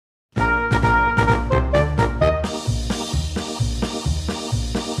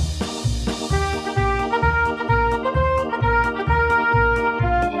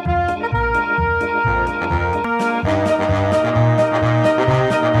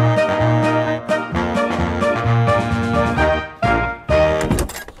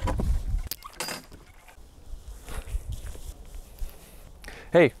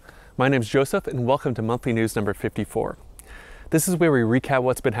My name's Joseph and welcome to Monthly News number 54. This is where we recap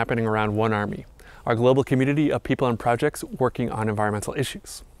what's been happening around One Army, our global community of people and projects working on environmental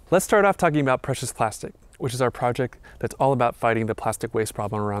issues. Let's start off talking about Precious Plastic, which is our project that's all about fighting the plastic waste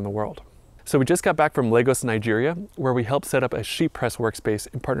problem around the world. So we just got back from Lagos, Nigeria, where we helped set up a sheet press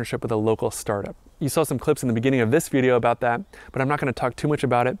workspace in partnership with a local startup. You saw some clips in the beginning of this video about that, but I'm not going to talk too much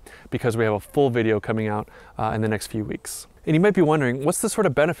about it because we have a full video coming out in the next few weeks. And you might be wondering, what's the sort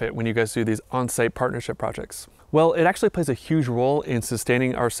of benefit when you guys do these on-site partnership projects? Well, it actually plays a huge role in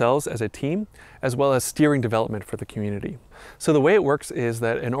sustaining ourselves as a team, as well as steering development for the community. So the way it works is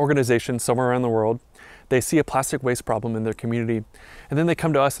that an organization somewhere around the world, they see a plastic waste problem in their community, and then they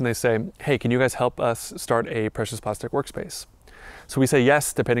come to us and they say, hey, can you guys help us start a precious plastic workspace? So we say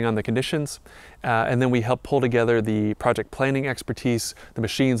yes, depending on the conditions, and then we help pull together the project planning expertise, the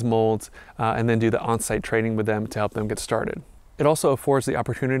machines, molds, and then do the on-site training with them to help them get started. It also affords the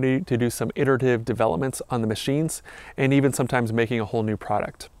opportunity to do some iterative developments on the machines, and even sometimes making a whole new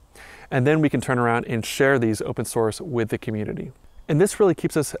product. And then we can turn around and share these open source with the community. And this really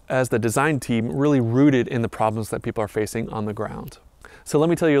keeps us, as the design team, really rooted in the problems that people are facing on the ground. So let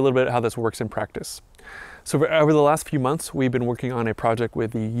me tell you a little bit how this works in practice. So over the last few months, we've been working on a project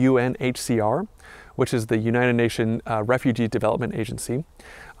with the UNHCR, which is the United Nations Refugee Development Agency,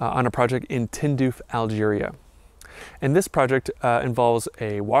 on a project in Tindouf, Algeria. And this project involves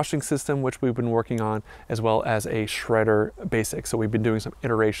a washing system, which we've been working on, as well as a shredder basic. So we've been doing some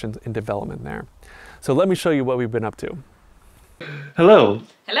iterations in development there. So let me show you what we've been up to. Hello.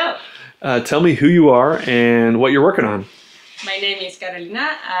 Hello. Tell me who you are and what you're working on. My name is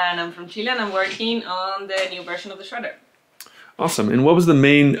Carolina and I'm from Chile and I'm working on the new version of the shredder. Awesome. And what was the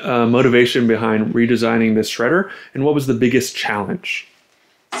main motivation behind redesigning this shredder, and what was the biggest challenge?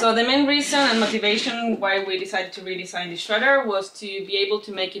 So the main reason and motivation why we decided to redesign the shredder was to be able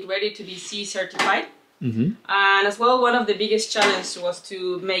to make it ready to be C certified. And as well, one of the biggest challenges was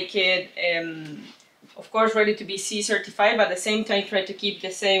to make it, of course, ready to be C certified, but at the same time try to keep the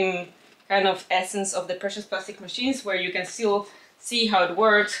same kind of essence of the precious plastic machines, where you can still see how it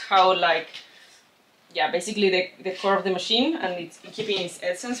works, how basically the core of the machine, and it's keeping its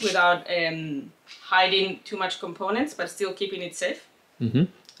essence without hiding too much components, but still keeping it safe.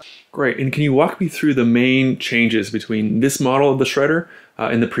 Great. And can you walk me through the main changes between this model of the shredder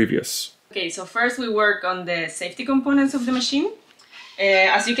and the previous? Okay, so first we work on the safety components of the machine.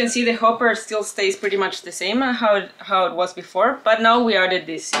 As you can see, the hopper still stays pretty much the same how it was before, but now we added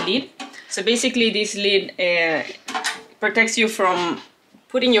this lid. So basically this lid protects you from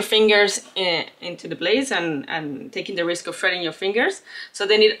putting your fingers into the blades and taking the risk of shredding your fingers. So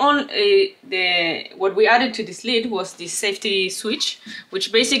then what we added to this lid was this safety switch,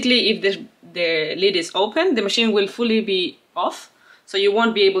 which basically if the lid is open, the machine will fully be off. So you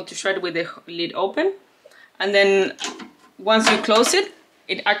won't be able to shred with the lid open. And then once you close it,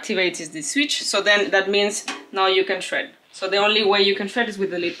 it activates the switch. So then that means now you can shred. So the only way you can shred is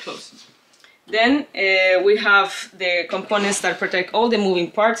with the lid closed. Then we have the components that protect all the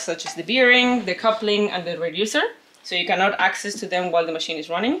moving parts, such as the bearing, the coupling, and the reducer. So you cannot access to them while the machine is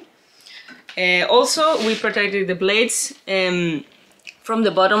running. Also, we protected the blades from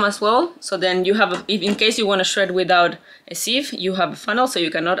the bottom as well. So then you have, in case you want to shred without a sieve, you have a funnel, so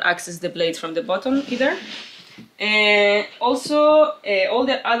you cannot access the blades from the bottom either. Also, all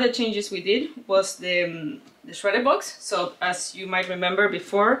the other changes we did was the shredder box. So as you might remember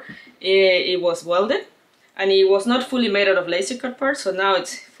before, it was welded and it was not fully made out of laser cut parts. So now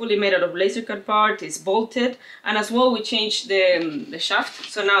it's fully made out of laser cut part, it's bolted, and as well we changed the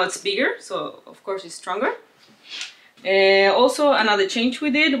shaft. So now it's bigger, so of course it's stronger. Also another change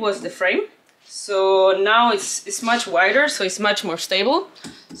we did was the frame. So now it's much wider, so it's much more stable.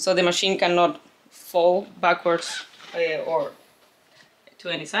 So the machine cannot fall backwards or to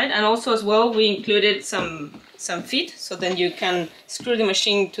any side. And also as well we included some feet, so then you can screw the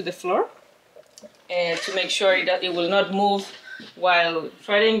machine to the floor to make sure that it will not move while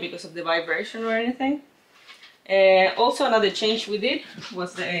shredding because of the vibration or anything. Also another change we did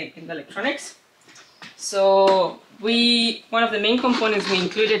was in the electronics. So one of the main components we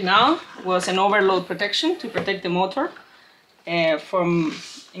included now was an overload protection to protect the motor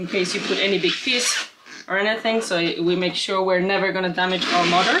in case you put any big piece or anything, so we make sure we're never going to damage our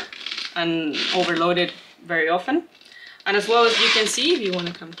motor and overload it very often. And as well, as you can see, if you want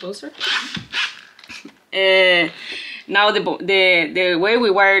to come closer, now the way we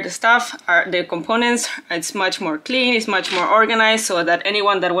wire the stuff, the components, it's much more clean, it's much more organized, so that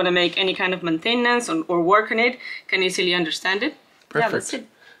anyone that want to make any kind of maintenance or work on it can easily understand it. Perfect. Yeah, that's it.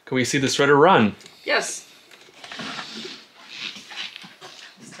 Can we see the shredder run? Yes.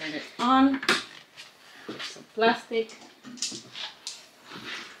 Start it. on. Some plastic.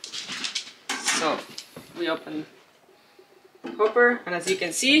 So we open the hopper, and as you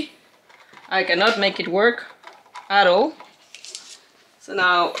can see, I cannot make it work at all. So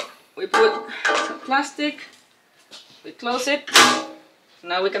now we put some plastic, we close it,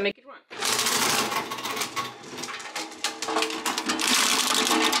 now we can make it run.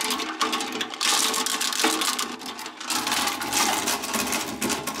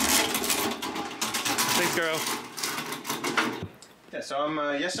 Thanks, Garo. Yeah, so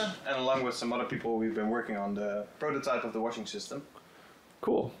I'm Jesse, and along with some other people, we've been working on the prototype of the washing system.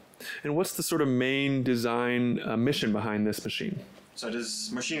 Cool. And what's the sort of main design mission behind this machine? So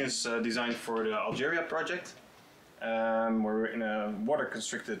this machine is designed for the Algeria project. We're in a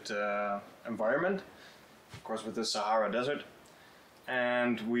water-constricted environment, of course with the Sahara Desert.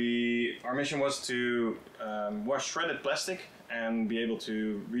 And our mission was to wash shredded plastic and be able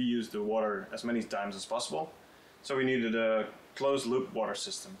to reuse the water as many times as possible. So we needed a closed-loop water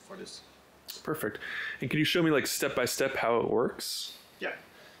system for this. Perfect. And can you show me like step by step how it works? Yeah.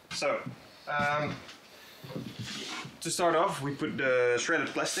 So to start off, we put the shredded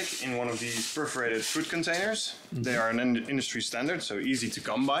plastic in one of these perforated food containers. Mm-hmm. They are an industry standard, so easy to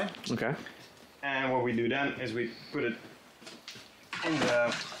come by. Okay. And what we do then is we put it in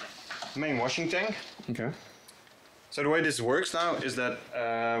the main washing tank. Okay. So the way this works now is that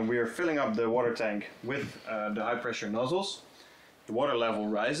we are filling up the water tank with the high pressure nozzles. The water level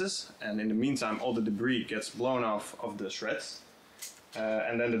rises, and in the meantime all the debris gets blown off of the shreds.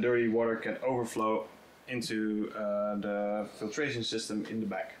 And then the dirty water can overflow into the filtration system in the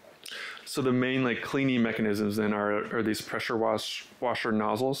back. So the main like cleaning mechanisms then are these pressure washer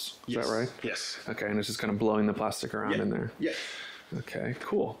nozzles, is Yes. that right? Yes. Okay, and it's just kind of blowing the plastic around in there. Yeah. Okay,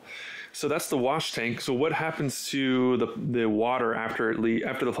 cool. So that's the wash tank. So what happens to the water after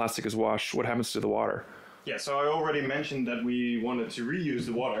the plastic is washed? What happens to the water? Yeah, so I already mentioned that we wanted to reuse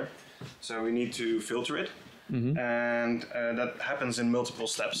the water, so we need to filter it. Mm-hmm. And that happens in multiple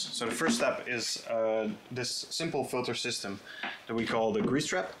steps. So the first step is this simple filter system that we call the grease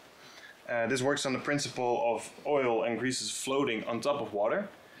trap. This works on the principle of oil and greases floating on top of water.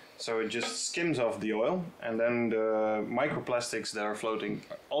 So it just skims off the oil, and then the microplastics that are floating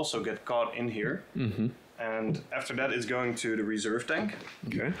also get caught in here. Mm-hmm. And after that, it's going to the reserve tank.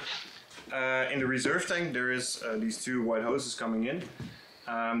 Okay. In the reserve tank, there is these two white hoses coming in.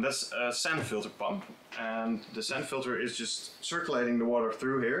 That's a sand filter pump, and the sand filter is just circulating the water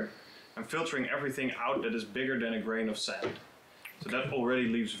through here and filtering everything out that is bigger than a grain of sand. So that already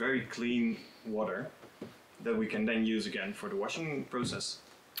leaves very clean water that we can then use again for the washing process.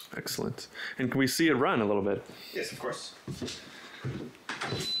 Excellent. And can we see it run a little bit? Yes, of course.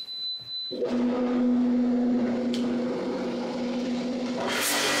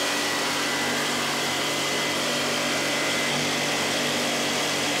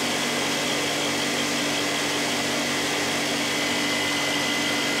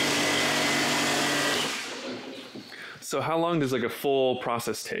 So how long does like a full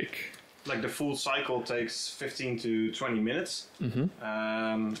process take? Like the full cycle takes 15 to 20 minutes.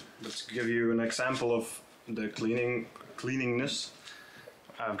 Mm-hmm. Let's give you an example of the cleaningness.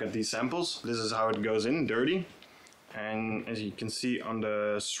 I've got these samples. This is how it goes in, dirty. And as you can see on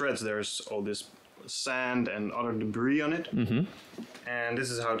the shreds, there's all this sand and other debris on it. Mm-hmm. And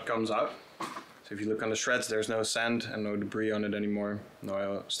this is how it comes out. So if you look on the shreds, there's no sand and no debris on it anymore.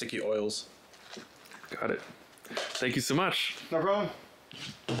 No sticky oils. Got it. Thank you so much. No problem.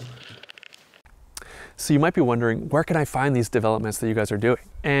 So you might be wondering, where can I find these developments that you guys are doing?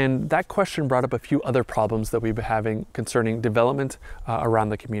 And that question brought up a few other problems that we've been having concerning development around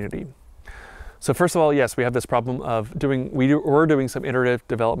the community. So first of all, yes, we have this problem of we're doing some iterative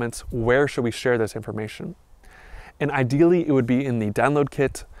developments. Where should we share this information? And ideally, it would be in the download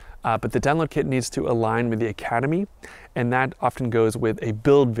kit, but the download kit needs to align with the Academy, and that often goes with a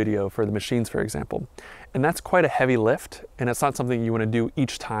build video for the machines, for example. And that's quite a heavy lift, and it's not something you want to do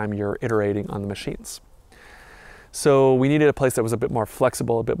each time you're iterating on the machines. So we needed a place that was a bit more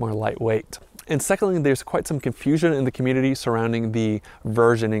flexible, a bit more lightweight. And secondly, there's quite some confusion in the community surrounding the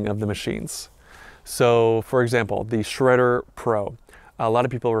versioning of the machines. So for example, the Shredder Pro. A lot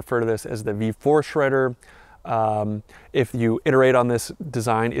of people refer to this as the V4 shredder. If you iterate on this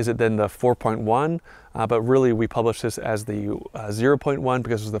design, is it then the 4.1? But really we published this as the 0.1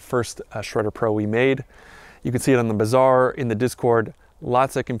 because it was the first Shredder Pro we made. You can see it on the Bazaar, in the Discord,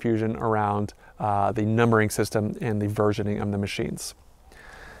 lots of confusion around the numbering system and the versioning of the machines.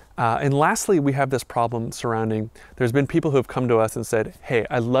 And lastly, we have this problem surrounding, there's been people who have come to us and said, hey,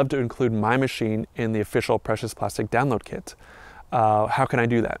 I'd love to include my machine in the official Precious Plastic download kit. How can I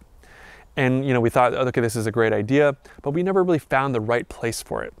do that? And we thought, okay, this is a great idea, but we never really found the right place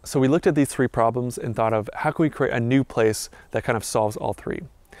for it. So we looked at these three problems and thought of how can we create a new place that kind of solves all three.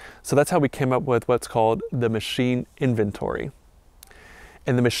 So that's how we came up with what's called the machine inventory.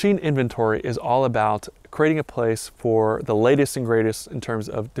 And the machine inventory is all about creating a place for the latest and greatest in terms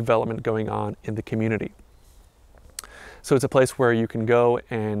of development going on in the community. So it's a place where you can go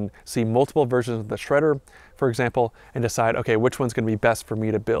and see multiple versions of the shredder, for example, and decide, okay, which one's going to be best for me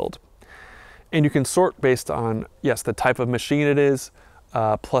to build. And you can sort based on, yes, the type of machine it is,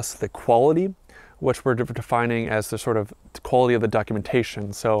 plus the quality, which we're defining as the sort of quality of the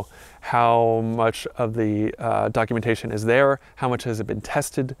documentation. So how much of the documentation is there, how much has it been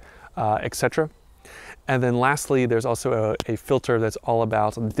tested, etc. And then lastly, there's also a filter that's all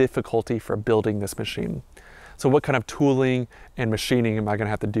about the difficulty for building this machine. So what kind of tooling and machining am I going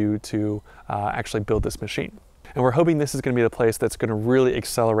to have to do to actually build this machine? And we're hoping this is going to be the place that's going to really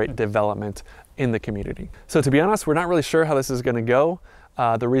accelerate development in the community. So to be honest, we're not really sure how this is going to go.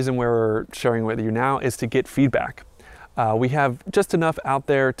 The reason we're sharing with you now is to get feedback. We have just enough out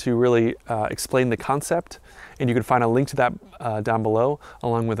there to really explain the concept, and you can find a link to that down below,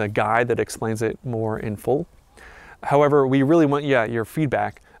 along with a guide that explains it more in full. However, we really want your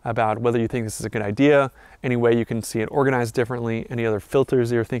feedback about whether you think this is a good idea, any way you can see it organized differently, any other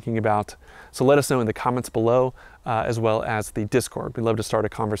filters you're thinking about. So let us know in the comments below, as well as the Discord. We'd love to start a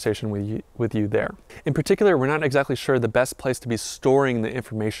conversation with you there. In particular, we're not exactly sure the best place to be storing the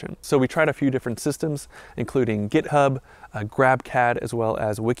information. So we tried a few different systems, including GitHub, GrabCAD, as well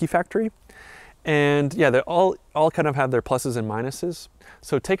as Wikifactory. And yeah, they all kind of have their pluses and minuses.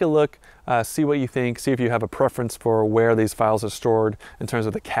 So take a look, see what you think, see if you have a preference for where these files are stored in terms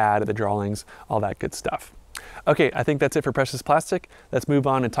of the CAD, the drawings, all that good stuff. Okay, I think that's it for Precious Plastic. Let's move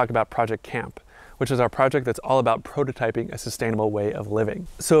on and talk about Project Kamp, which is our project that's all about prototyping a sustainable way of living.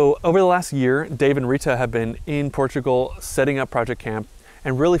 So over the last year, Dave and Rita have been in Portugal setting up Project Kamp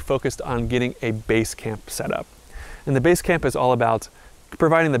and really focused on getting a base camp set up. And the base camp is all about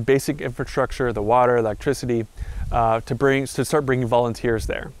providing the basic infrastructure, the water, electricity, to start bringing volunteers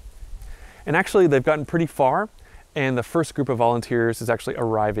there. And actually they've gotten pretty far, and the first group of volunteers is actually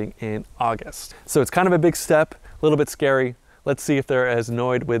arriving in August. So it's kind of a big step, a little bit scary. Let's see if they're as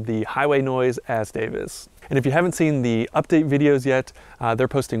annoyed with the highway noise as Dave is. And if you haven't seen the update videos yet, they're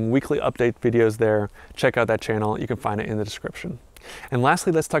posting weekly update videos there. Check out that channel, you can find it in the description. And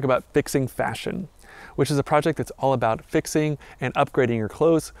lastly, let's talk about fixing fashion, which is a project that's all about fixing and upgrading your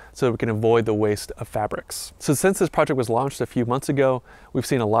clothes so that we can avoid the waste of fabrics. So since this project was launched a few months ago, we've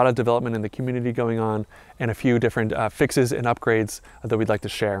seen a lot of development in the community going on and a few different fixes and upgrades that we'd like to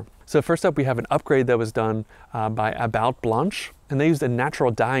share. So first up, we have an upgrade that was done by About Blanche, and they used a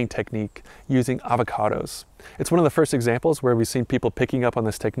natural dyeing technique using avocados. It's one of the first examples where we've seen people picking up on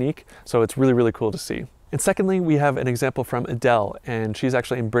this technique, so it's really, really cool to see. And secondly, we have an example from Adele, and she's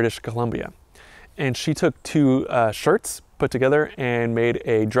actually in British Columbia. And she took two shirts put together and made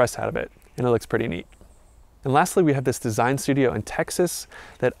a dress out of it, and it looks pretty neat. And lastly, we have this design studio in Texas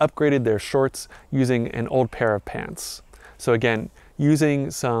that upgraded their shorts using an old pair of pants. So again, using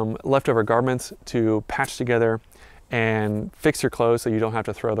some leftover garments to patch together and fix your clothes so you don't have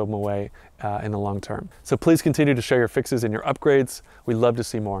to throw them away in the long term. So please continue to share your fixes and your upgrades. We'd love to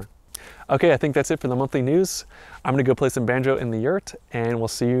see more. Okay, I think that's it for the monthly news. I'm gonna go play some banjo in the yurt, and we'll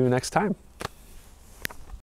see you next time.